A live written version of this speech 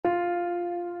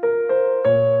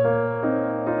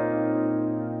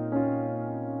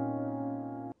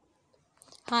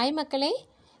Hi മക്കളെ,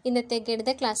 ഇന്നത്തെ ഗണിത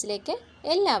ക്ലാസ്സിലേക്ക്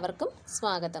എല്ലാവർക്കും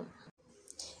സ്വാഗതം.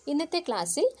 ഇന്നത്തെ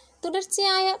ക്ലാസ്സിൽ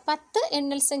തുടർച്ചയായ 10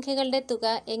 എണ്ണൽ സംഖ്യകളുടെ തുക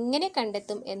എങ്ങനെ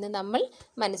കണ്ടെത്തും എന്ന് നമ്മൾ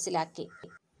മനസ്സിലാക്കി.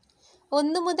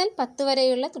 1 മുതൽ 10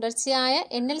 വരെയുള്ള തുടർച്ചയായ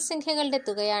എണ്ണൽ സംഖ്യകളുടെ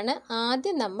തുകയാണ്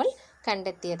ആദ്യം നമ്മൾ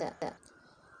കണ്ടെത്തിയത്.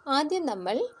 ആദ്യം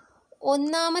നമ്മൾ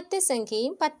ഒന്നാമത്തെ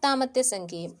സംഖ്യയും 10ാമത്തെ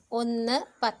സംഖ്യയും 1,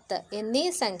 10 എന്നീ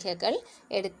സംഖ്യകൾ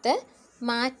എടുത്ത്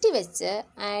മാറ്റിവെച്ച്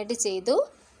ആഡ് ചെയ്തു.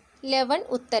 11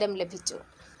 ഉത്തരം ലഭിച്ചു.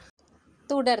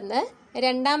 തുടർന്ന്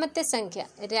രണ്ടാമത്തെ സംഖ്യ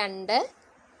 2,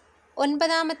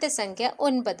 9ാമത്തെ സംഖ്യ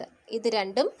 9, ഇത്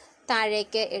രണ്ടും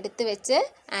താഴേക്ക് എടുത്തു വെച്ച്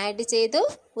ആഡ് ചെയ്തു.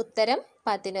 ഉത്തരം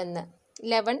 11,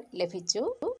 11 ലഭിച്ചു.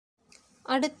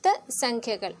 അടുത്ത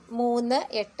സംഖ്യകൾ 3,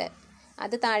 8,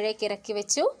 അത് താഴേക്ക് ഇറക്കി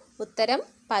വെച്ചു. ഉത്തരം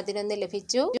 11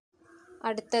 ലഭിച്ചു.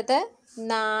 അടുത്തത്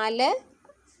 4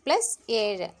 +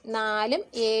 7, 4ഉം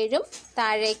 7ഉം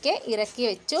താഴേക്ക് ഇറക്കി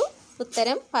വെച്ചു.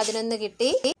 ഉത്തരം 11 കിട്ടി.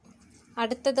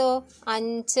 അടുത്തതോ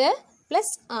 5 +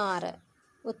 6,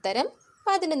 ഉത്തരം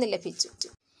 11 ലഭിച്ചു.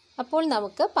 അപ്പോൾ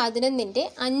നമുക്ക് 11ൻ്റെ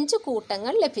 5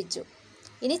 കൂട്ടങ്ങൾ ലഭിച്ചു.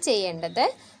 ഇനി ചെയ്യേണ്ടത്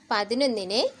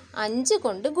 11നെ 5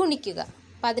 കൊണ്ട് ഗുണിക്കുക.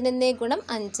 11 ×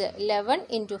 5, 11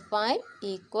 × 5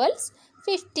 =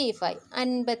 55,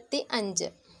 55.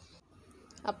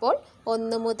 അപ്പോൾ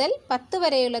 1 മുതൽ 10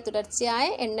 വരെയുള്ള തുടർച്ചയായ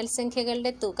എണ്ണൽ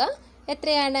സംഖ്യകളുടെ തുക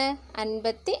എത്രയാണ്?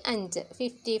 55,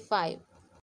 55.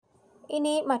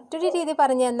 ഇനി മറ്റൊരു രീതി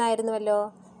പറഞ്ഞു തന്നായിരുന്നുവല്ലോ.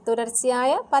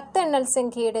 തുടർച്ചയായ 10 എണ്ണൽ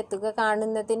സംഖ്യയുടെ തുക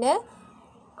കാണുന്നതിന്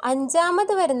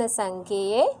 5ാമത് വരുന്ന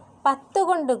സംഖ്യയെ 10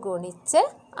 കൊണ്ട് ഗുണിച്ച്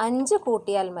 5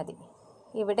 കൂട്ടിയാൽ മതി.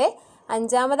 ഇവിടെ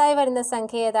 5ാമതായി വരുന്ന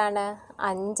സംഖ്യ ഏതാണ്?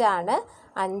 5 ആണ്.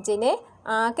 5നെ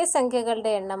ആകെ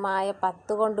സംഖ്യകളുടെ എണ്ണമായ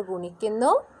 10 കൊണ്ട്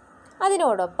ഗുണിക്കുന്നു.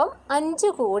 അതിനോടൊപ്പം 5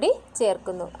 കൂടി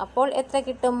ചേർക്കുന്നു. അപ്പോൾ എത്ര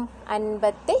കിട്ടും?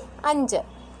 55,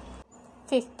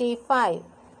 55.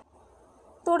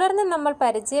 തുടർന്ന് നമ്മൾ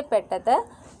പരിചയപ്പെട്ടത്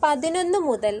 11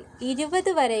 മുതൽ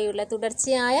 20 വരെയുള്ള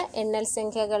തുടർച്ചയായ എണ്ണൽ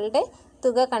സംഖ്യകളുടെ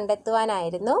തുക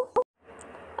കണ്ടെത്തുവാനായിരുന്നു.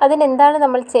 അതിനെന്താണ്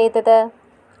നമ്മൾ ചെയ്തത്?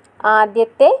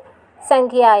 ആദ്യത്തെ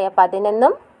സംഖ്യയായ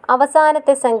 11ഉം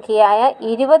അവസാനത്തെ സംഖ്യയായ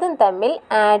 20ഉം തമ്മിൽ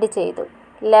ആഡ് ചെയ്തു.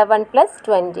 11 +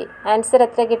 20, ആൻസർ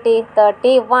എത്ര കിട്ടി?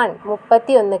 31,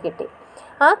 31 കിട്ടി.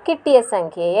 ആ കിട്ടിയ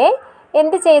സംഖ്യയെ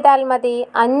എന്ത് ചെയ്താൽ മതി?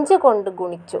 5 കൊണ്ട്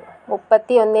ഗുണിച്ചു.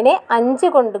 31നെ 5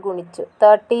 കൊണ്ട് ഗുണിച്ചു.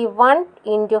 31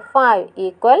 × 5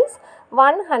 =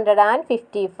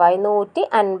 155,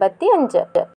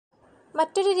 155.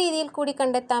 മറ്റൊരു രീതിയിൽ കൂടി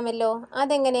കണ്ടെത്താമല്ലോ.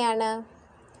 അതെങ്ങനെയാണ്?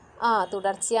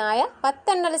 തുടർച്ചയായ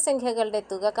 10 എണ്ണൽ സംഖ്യകളുടെ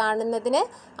തുക കാണുന്നതിന്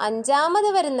 5ാമത്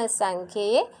വരുന്ന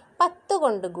സംഖ്യയെ 10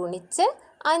 കൊണ്ട് ഗുണിച്ച്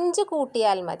 5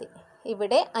 കൂട്ടിയാൽ മതി.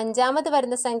 ഇവിടെ 5ാമത്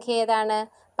വരുന്ന സംഖ്യ ഏതാണ്?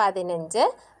 15.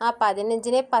 ആ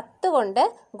 15നെ 10 കൊണ്ട്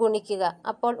ഗുണിക്കുക.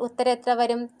 അപ്പോൾ ഉത്തരം എത്ര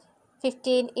വരും?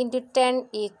 15 × 10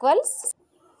 =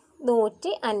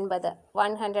 150,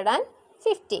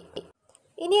 150.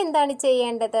 ഇനി എന്താണ്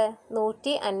ചെയ്യേണ്ടത്?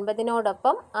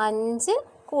 150നോടൊപ്പം 5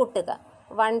 കൂട്ടുക.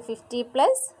 150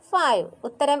 + 5,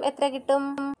 ഉത്തരം എത്ര കിട്ടും?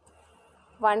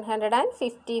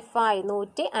 155,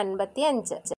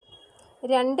 155.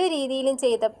 രണ്ട് രീതിയിലും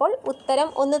ചെയ്തപ്പോൾ ഉത്തരം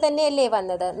ഒന്ന് തന്നെയല്ലേ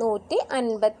വന്നത്?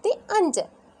 155.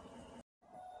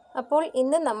 അപ്പോൾ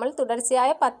ഇന്ന് നമ്മൾ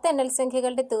തുടർച്ചയായ 10 എണ്ണൽ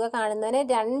സംഖ്യകളുടെ തുക കാണുന്നതിന്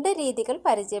 2 രീതികൾ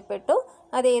പരിചയപ്പെട്ടു.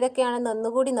 അത് ഏതൊക്കെയാണെന്ന്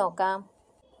ഒന്നുകൂടി നോക്കാം.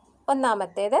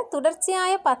 ഒന്നാമത്തേത്,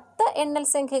 തുടർച്ചയായ 10 എണ്ണൽ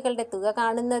സംഖ്യകളുടെ തുക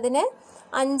കാണുന്നതിന്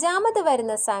 5ാമത്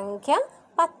വരുന്ന സംഖ്യ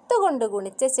 10 കൊണ്ട്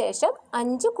ഗുണിച്ച ശേഷം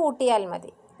 5 കൂട്ടിയാൽ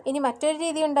മതി. ഇനി മറ്റൊരു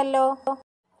രീതി ഉണ്ടല്ലോ.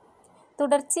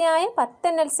 തുടർച്ചയായ 10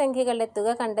 എണ്ണൽ സംഖ്യകളുടെ തുക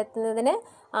കണ്ടെത്തുന്നതിന്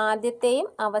ആദ്യത്തെയും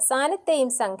അവസാനത്തെയും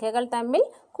സംഖ്യകൾ തമ്മിൽ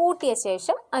കൂട്ടിയ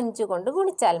ശേഷം 5 കൊണ്ട്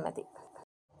ഗുണിച്ചാൽ മതി.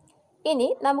 ഇനി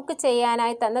നമുക്ക്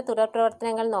ചെയ്യാനായി തന്ന തുടർ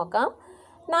പ്രവർത്തനങ്ങൾ നോക്കാം.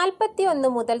 41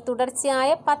 മുതൽ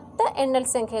തുടർച്ചയായ 10 എണ്ണൽ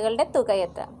സംഖ്യകളുടെ തുക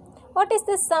എത്ര? What is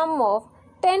the sum of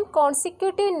 10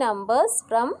 consecutive numbers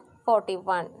from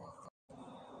 41?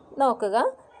 നോക്കുക.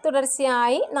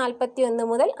 തുടർച്ചയായി 41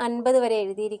 മുതൽ 50 വരെ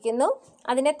എഴുതിയിരിക്കുന്നു.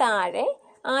 അതിന് താഴെ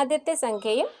ആദ്യത്തെ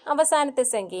സംഖ്യയും അവസാനത്തെ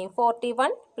സംഖ്യയും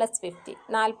 41 + 50,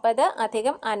 40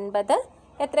 + 50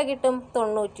 എത്ര കിട്ടും?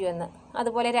 91.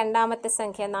 അതുപോലെ രണ്ടാമത്തെ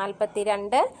സംഖ്യ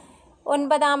 42,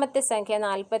 9ാമത്തെ സംഖ്യ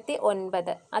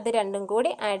 49, അത് രണ്ടും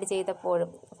കൂടി ആഡ് ചെയ്തപ്പോഴും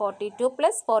 42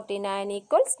 + 49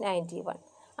 = 91.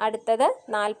 അടുത്തത്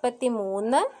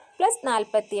 43 +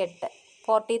 48,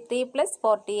 43 +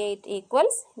 48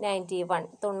 = 91,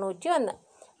 91.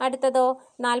 അടുത്തതോ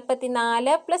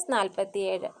 44 +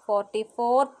 47,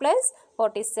 44 +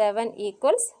 47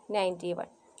 = 91.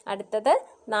 അടുത്തത്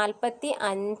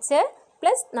 45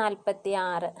 +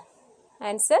 46,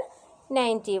 ആൻസർ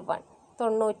 91,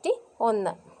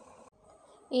 91.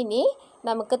 ഇനി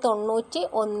നമുക്ക്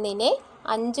 91നെ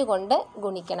 5 കൊണ്ട്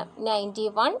ഗുണിക്കണം.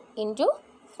 91 ×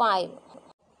 5.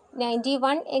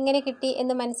 91 എങ്ങനെ കിട്ടി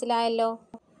എന്ന് മനസ്സിലായല്ലോ.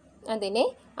 അതിനെ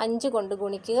 5 കൊണ്ട്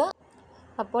ഗുണിക്കുക.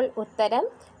 അപ്പോൾ ഉത്തരം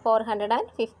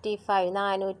 455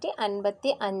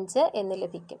 455 എന്ന്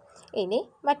ലഭിക്കും. ഇനി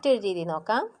മറ്റൊരു രീതി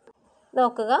നോക്കാം.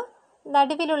 നോക്കുക,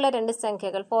 നടുവിലുള്ള രണ്ട്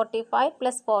സംഖ്യകൾ 45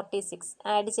 + 46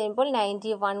 ആഡ് ചെയ്യുമ്പോൾ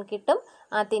 91 കിട്ടും.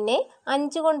 അതിനെ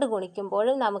 5 കൊണ്ട്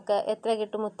ഗുണിക്കുമ്പോഴും നമുക്ക് എത്ര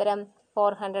കിട്ടും? ഉത്തരം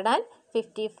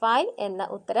 455 എന്ന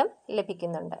ഉത്തരം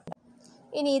ലഭിക്കുന്നുണ്ട്.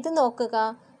 ഇനി ഇത് നോക്കുക,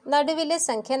 നടുവിലെ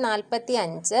സംഖ്യ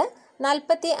 45.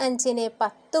 45നെ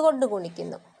 10 കൊണ്ട്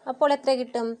ഗുണിക്കുന്നു. അപ്പോൾ എത്ര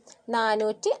കിട്ടും?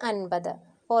 450.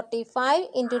 45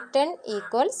 × 10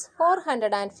 =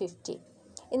 450.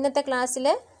 ഇന്നത്തെ ക്ലാസ്സിൽ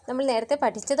നമ്മൾ നേരത്തെ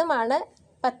പഠിച്ചതുമാണ്.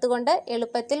 10 കൊണ്ട്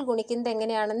എളുപ്പത്തിൽ ഗുണിക്കുന്നത്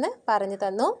എങ്ങനെയാണെന്ന് പറഞ്ഞു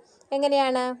തന്നു.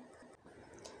 എങ്ങനെയാണ്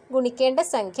ഗുണിക്കേണ്ട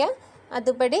സംഖ്യ?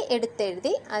 അതുപടി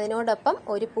എടുത്തെഴുതി അതിനോടൊപ്പം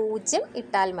ഒരു 0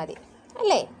 ഇട്ടാൽ മതി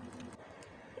അല്ലേ?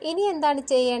 ഇനി എന്താണ്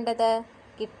ചെയ്യേണ്ടത്?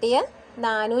 കിട്ടിയ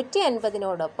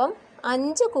 450നോടൊപ്പം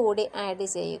 5 കൂടി ആഡ്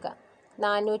ചെയ്യുക.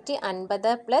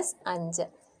 450 + 5.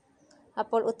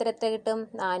 അപ്പോൾ ഉത്തരത്തെ കിട്ടും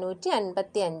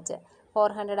 455.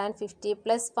 450 +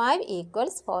 5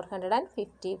 =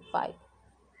 455.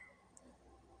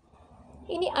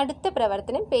 ഇനി അടുത്ത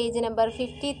പ്രവർത്തനം പേജ് നമ്പർ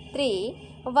 53,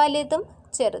 വലുതും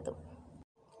ചെറുതും.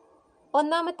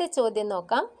 ഒന്നാമത്തെ ചോദ്യം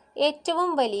നോക്കാം. ഏറ്റവും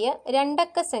വലിയ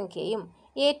രണ്ടക്ക സംഖ്യയും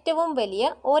ഏറ്റവും വലിയ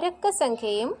ഒരക്ക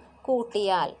സംഖ്യയും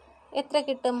കൂട്ടിയാൽ എത്ര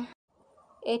കിട്ടും?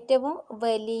 ഏറ്റവും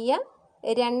വലിയ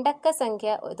രണ്ടക്ക സംഖ്യ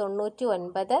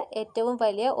 99, ഏറ്റവും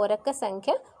വലിയ ഒരക്ക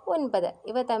സംഖ്യ 9.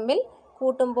 ഇവ തമ്മിൽ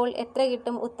കൂട്ടുമ്പോൾ എത്ര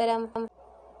കിട്ടും? ഉത്തരം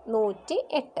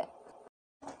 108.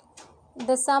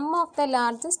 The sum of the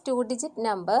largest 2-digit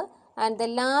number and the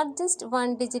largest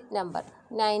 1-digit number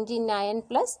 99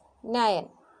 + 9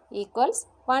 =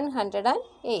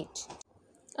 108.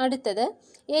 അടുത്തത്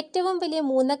ഏറ്റവും വലിയ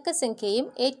മൂന്നക്ക സംഖ്യയും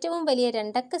ഏറ്റവും വലിയ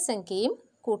രണ്ടക്ക സംഖ്യയും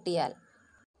കൂട്ടിയാൽ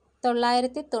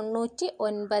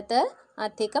 999 +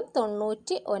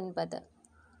 99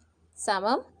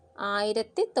 സമം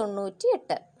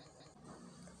 1098.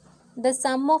 The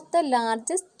sum of the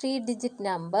largest 3-digit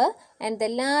number and the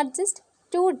largest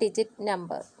 2-digit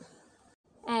number.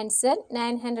 Answer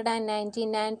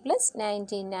 999 +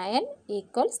 99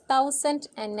 =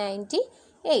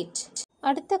 1098.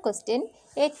 അടുത്ത ക്വസ്റ്റ്യൻ,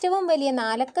 ഏറ്റവും വലിയ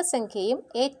നാലക്ക സംഖ്യയും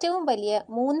ഏറ്റവും വലിയ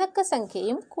മൂന്നക്ക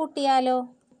സംഖ്യയും കൂട്ടിയാലോ?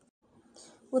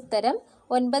 ഉത്തരം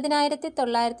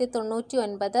 9999 +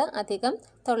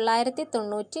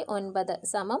 999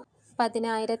 സമം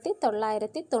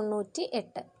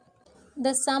 10998.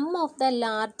 The sum of the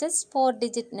largest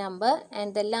 4-digit number and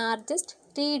the largest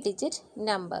 3-digit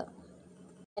number.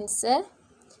 Answer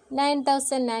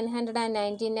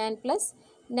 9999 +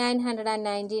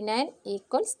 999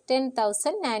 =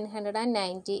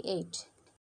 10998.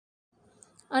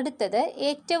 അടുത്തത്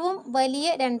ഏറ്റവും വലിയ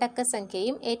രണ്ടക്ക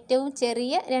സംഖ്യയും ഏറ്റവും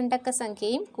ചെറിയ രണ്ടക്ക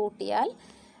സംഖ്യയും കൂട്ടിയാൽ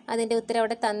അതിൻ്റെ ഉത്തരം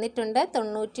അവിടെ തന്നിട്ടുണ്ട്.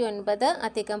 99 +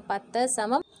 10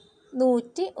 സമം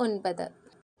 109.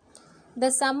 The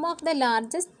sum of the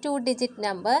largest 2-digit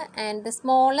number and the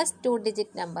smallest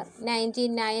 2-digit number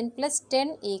 99 + 10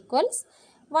 =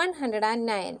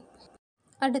 109.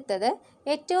 അടുത്തത്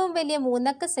ഏറ്റവും വലിയ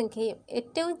മൂന്നക്ക സംഖ്യയും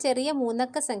ഏറ്റവും ചെറിയ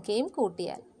മൂന്നക്ക സംഖ്യയും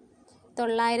കൂട്ടിയാൽ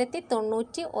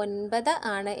 999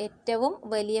 ആണ് ഏറ്റവും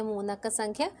വലിയ മൂന്നക്ക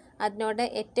സംഖ്യ. അതിനോട്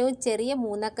ഏറ്റവും ചെറിയ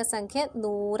മൂന്നക്ക സംഖ്യ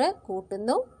 100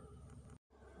 കൂട്ടുന്നു.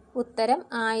 ഉത്തരം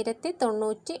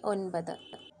 1099.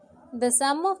 The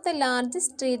sum of the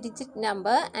largest 3-digit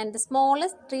number and the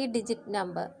smallest 3-digit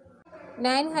number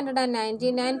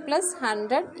 999 +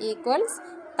 100 =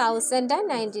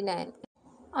 1099.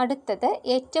 അടുത്തത്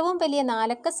ഏറ്റവും വലിയ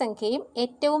നാലക്ക സംഖ്യയും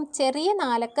ഏറ്റവും ചെറിയ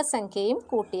നാലക്ക സംഖ്യയും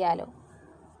കൂട്ടിയാലോ?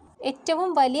 ഏറ്റവും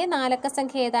വലിയ നാലക്ക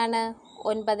സംഖ്യ ഏതാണ്?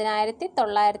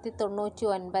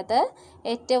 9999.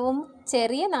 ഏറ്റവും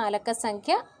ചെറിയ നാലക്ക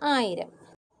സംഖ്യ 1000.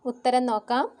 ഉത്തരം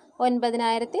നോക്കാം.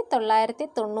 9999 +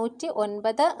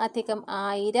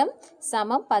 1000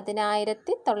 സമം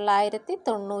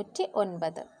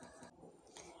 10999.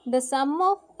 The sum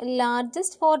of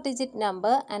largest 4-digit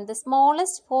number and the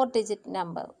smallest 4-digit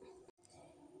number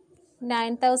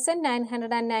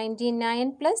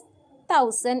 9999 +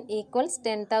 1000 =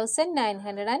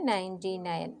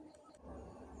 10999.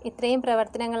 ഇത്രയും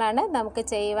പ്രവർത്തനങ്ങളാണ് നമുക്ക്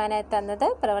ചെയ്യുവാനായി തന്നത്.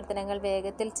 പ്രവർത്തനങ്ങൾ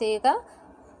വേഗത്തിൽ ചെയ്യുക.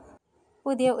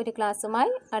 പുതിയ ഒരു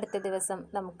ക്ലാസ്സുമായി അടുത്ത ദിവസം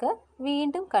നമുക്ക്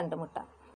വീണ്ടും കണ്ടുമുട്ടാം.